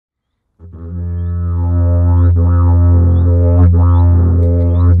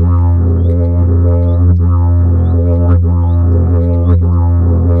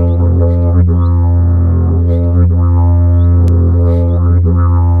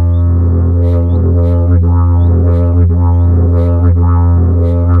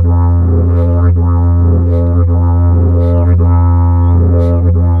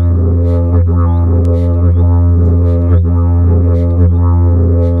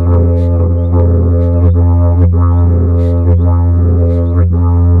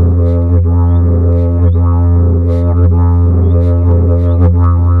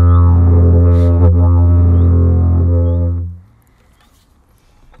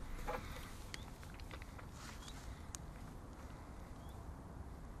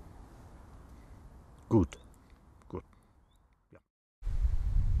Gut, gut. Ja.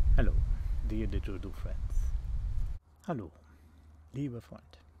 Hello, dear Didgeridoo friends. Hallo, lieber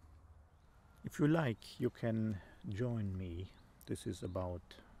Freund. If you like, you can join me. This is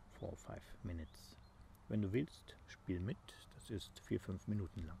about 4 or 5 minutes. Wenn du willst, spiel mit. Das ist 4-5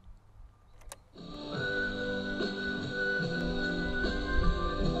 Minuten lang.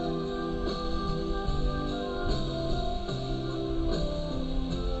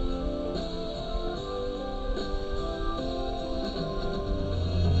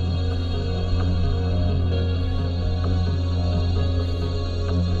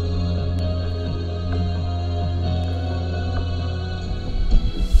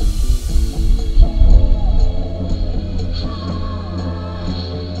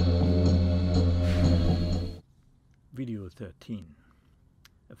 Video 13.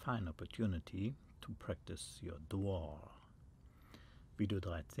 A fine opportunity to practice your dwar. Video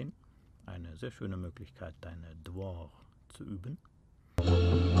 13. Eine sehr schöne Möglichkeit, deine dwar zu üben.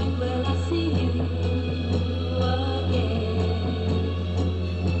 Will I see you again?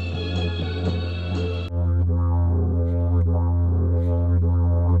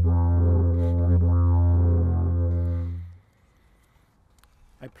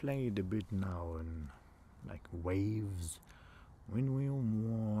 I played a bit now in like waves. When we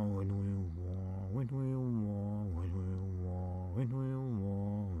war, when we war, when we war, when we war, when we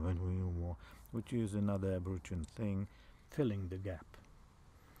war, when we war, which is another Aboriginal thing, filling the gap.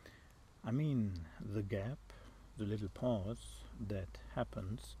 I mean the gap, the little pause that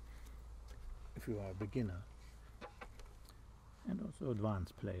happens if you are a beginner, and also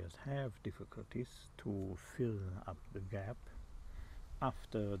advanced players have difficulties to fill up the gap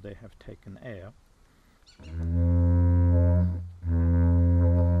after they have taken air.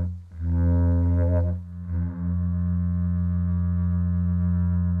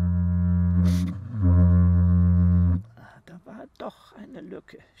 Da war doch eine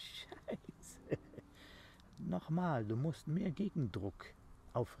Lücke. Scheiße. Nochmal, du musst mehr Gegendruck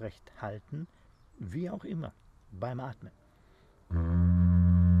aufrecht halten, wie auch immer, beim Atmen.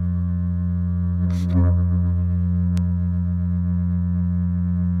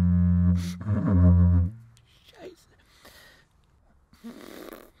 Scheiße.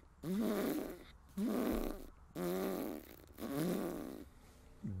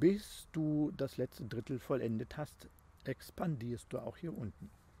 Bis du das letzte Drittel vollendet hast, expandierst du auch hier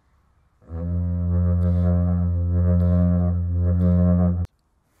unten.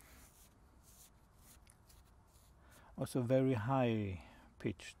 Also very high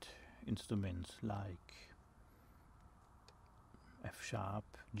pitched instruments like F sharp,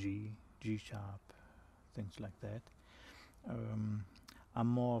 G, G sharp, things like that, are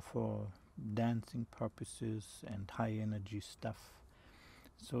more for dancing purposes and high energy stuff.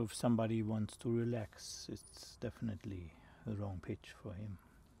 So if somebody wants to relax, it's definitely the wrong pitch for him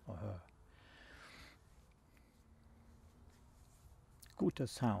or her. Guter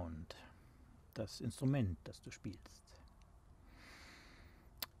Sound, das Instrument, das du spielst.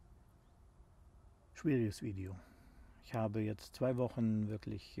 Schwieriges Video. Ich habe jetzt 2 Wochen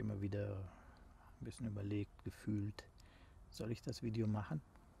wirklich immer wieder ein bisschen überlegt, gefühlt, soll ich das Video machen?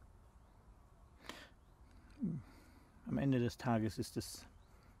 Am Ende des Tages ist es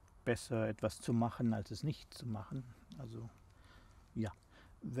besser, etwas zu machen, als es nicht zu machen. Also, ja.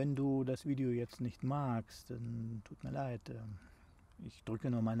 Wenn du das Video jetzt nicht magst, dann tut mir leid. Ich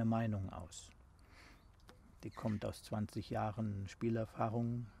drücke nur meine Meinung aus. Die kommt aus 20 Jahren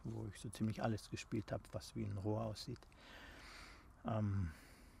Spielerfahrung, wo ich so ziemlich alles gespielt habe, was wie ein Rohr aussieht.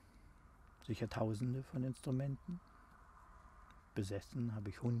 Sicher Tausende von Instrumenten. Besessen habe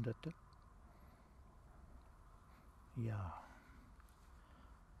ich Hunderte. Ja.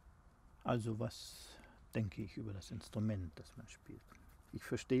 Also was denke ich über das Instrument, das man spielt? Ich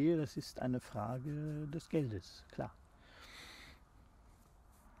verstehe, das ist eine Frage des Geldes, klar.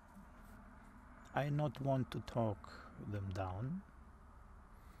 I not want to talk them down.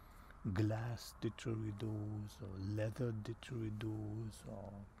 Glass didgeridoos or leather didgeridoos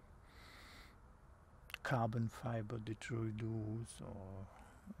or carbon fiber didgeridoos or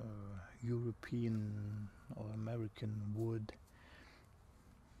European or American wood.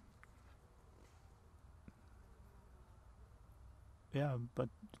 Yeah, but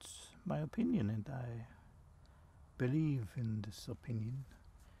it's my opinion and I believe in this opinion.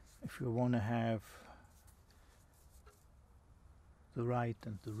 If you want to have the right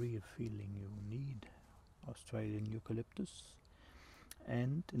and the real feeling, you need Australian eucalyptus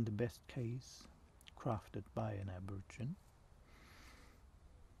and, in the best case, crafted by an Aborigine.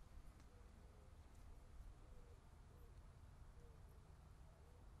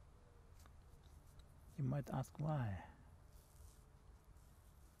 You might ask why.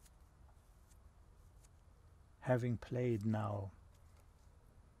 Having played now,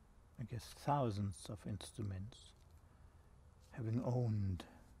 I guess, thousands of instruments, having owned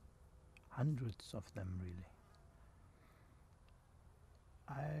hundreds of them really,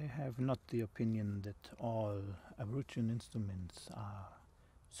 I have not the opinion that all Aboriginal instruments are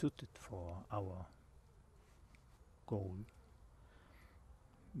suited for our goal.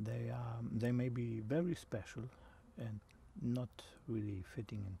 They may be very special and not really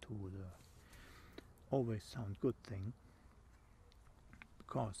fitting into the always sound good thing,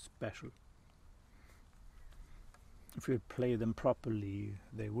 because special. If you play them properly,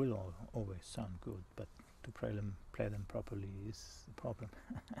 they will always sound good, but to play them properly is the problem.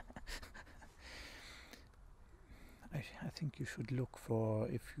 I think you should look for,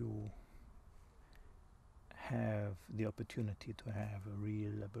 if you have the opportunity to have a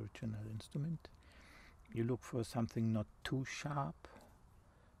real Aboriginal instrument, you look for something not too sharp,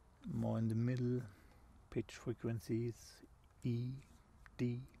 more in the middle, pitch frequencies, E,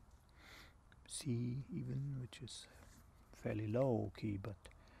 D, C even, which is fairly low key, but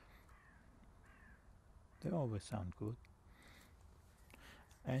they always sound good.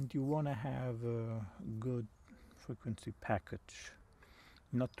 And you want to have a good frequency package,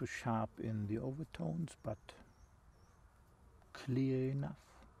 not too sharp in the overtones, but clear enough,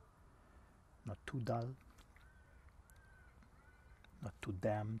 not too dull, not too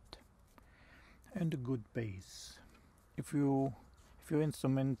damped, and a good bass. If your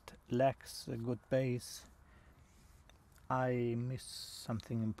instrument lacks a good bass, I miss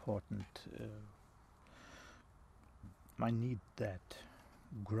something important. I need that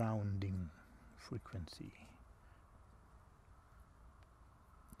grounding frequency.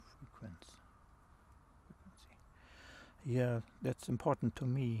 Yeah, that's important to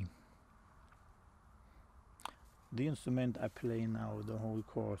me. The instrument I play now, the whole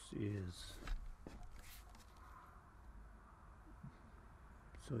course, is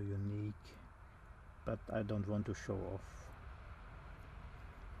so unique, but I don't want to show off.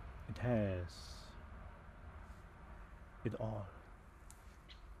 It has it all.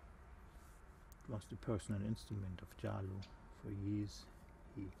 It was the personal instrument of Jalu for years.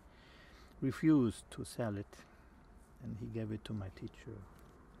 He refused to sell it, and he gave it to my teacher.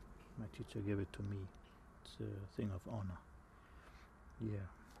 My teacher gave it to me. It's a thing of honor. Yeah,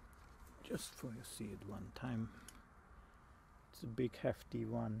 just for you see it one time. It's a big hefty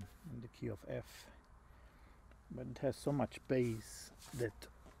one in the key of F, but it has so much bass that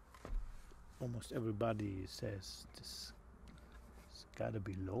almost everybody says this has gotta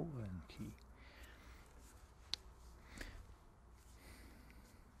be lower in key.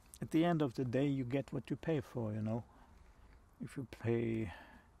 At the end of the day, you get what you pay for, you know. If you pay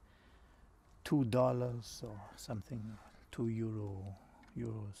 $2 or something, €2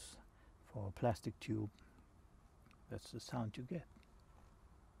 for a plastic tube, that's the sound you get.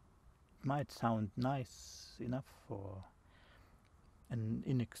 It might sound nice enough for an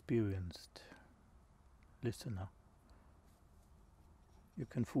inexperienced listener. You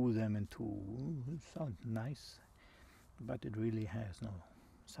can fool them into, it sounds nice, but it really has no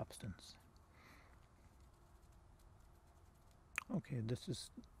substance. Okay, this is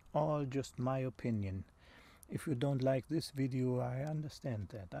all just my opinion. If you don't like this video, I understand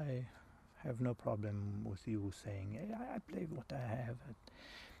that. I have no problem with you saying, hey, I play what I have.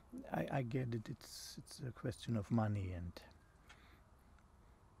 I get it, it's a question of money, and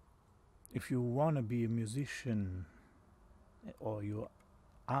if you want to be a musician, or you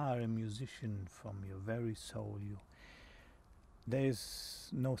are a musician from your very soul, there's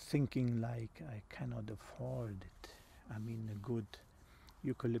no thinking like, I cannot afford it. I mean, a good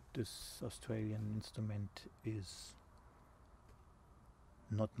eucalyptus Australian instrument is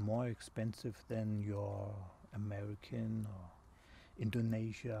not more expensive than your American or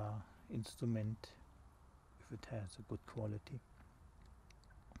Indonesia instrument, if it has a good quality.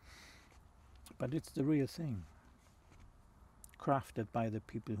 But it's the real thing, crafted by the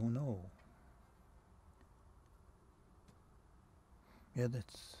people who know. Yeah,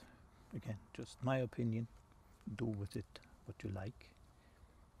 that's, again, just my opinion. Do with it what you like.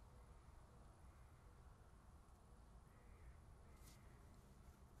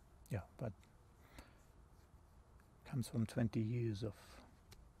 Yeah, but comes from 20 years of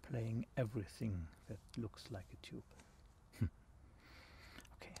playing everything that looks like a tube.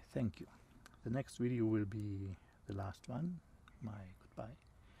 Okay, thank you. The next video will be the last one, my goodbye.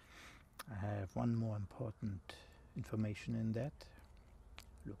 I have one more important information in that.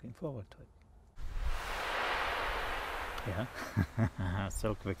 Looking forward to it. Yeah,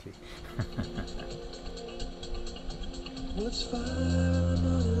 so quickly. Well, it's 5 in the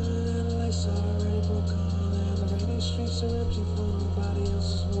morning and the lights are already broke on, and the rainy streets are empty for nobody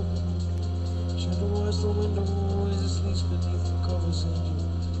else is walking. Children watch the window as it sleeps beneath the covers, and you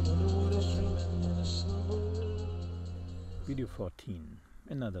wonder what it's dreaming in a slumber. Video 14,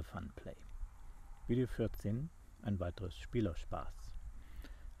 another fun play. Video 14, ein weiteres Spielerspaß.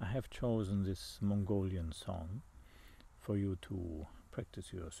 I have chosen this Mongolian song for you to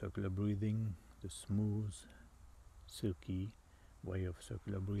practice your circular breathing, the smooth, silky way of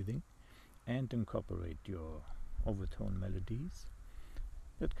circular breathing, and incorporate your overtone melodies.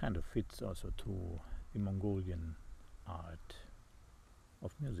 That kind of fits also to the Mongolian art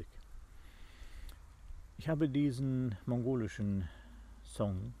of music. Ich habe diesen mongolischen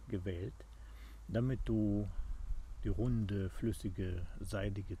Song gewählt, damit du die runde, flüssige,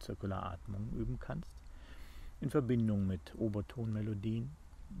 seidige Zirkularatmung üben kannst, in Verbindung mit Obertonmelodien.